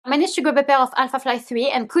managed to grab a pair of Alphafly 3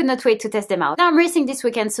 and could not wait to test them out. Now I'm racing this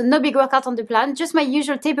weekend, so no big workout on the plan, just my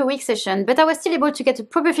usual taper week session, but I was still able to get a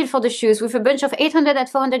proper feel for the shoes with a bunch of 800 and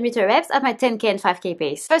 400 meter reps at my 10k and 5k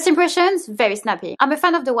pace. First impressions, very snappy. I'm a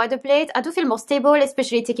fan of the wider plate, I do feel more stable,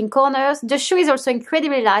 especially taking corners. The shoe is also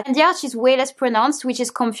incredibly light, and the arch is way less pronounced, which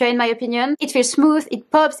is comfier in my opinion. It feels smooth,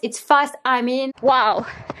 it pops, it's fast, I mean, wow!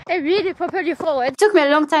 It really propelled you forward. It took me a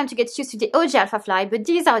long time to get used to the OG Alphafly, but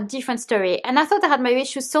these are a different story, and I thought I had my race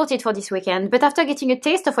shoes sorted for this weekend, but after getting a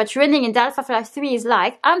taste of what running in the Alphafly 3 is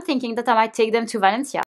like, I'm thinking that I might take them to Valencia.